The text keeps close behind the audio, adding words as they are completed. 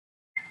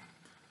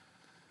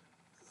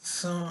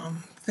So I'm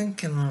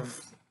thinking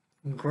of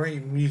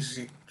great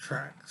music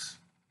tracks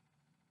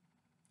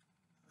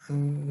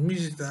and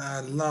music that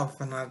I love,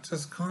 and I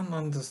just can't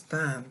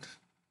understand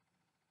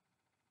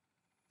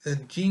the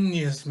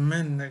genius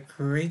men that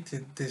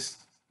created this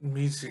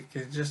music.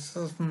 It just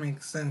doesn't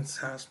make sense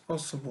how it's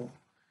possible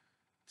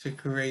to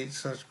create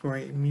such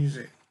great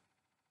music.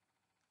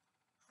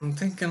 I'm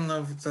thinking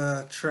of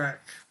the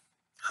track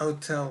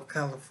Hotel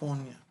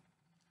California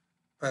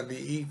by the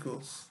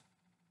Eagles,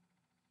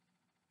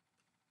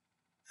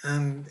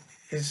 and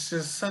it's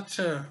just such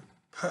a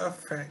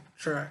perfect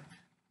track.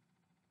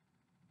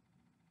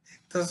 It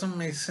doesn't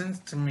make sense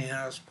to me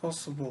how it's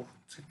possible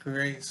to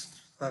create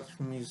such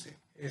music.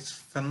 It's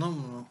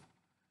phenomenal,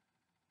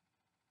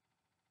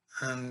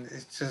 and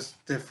it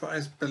just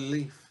defies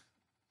belief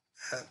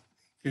that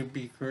it could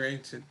be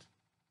created.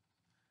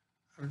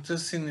 I've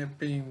just seen it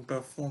being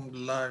performed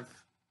live,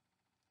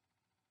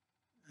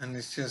 and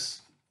it's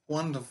just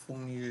wonderful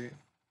music.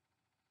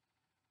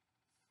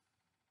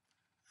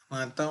 And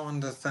I don't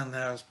understand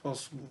how it's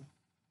possible.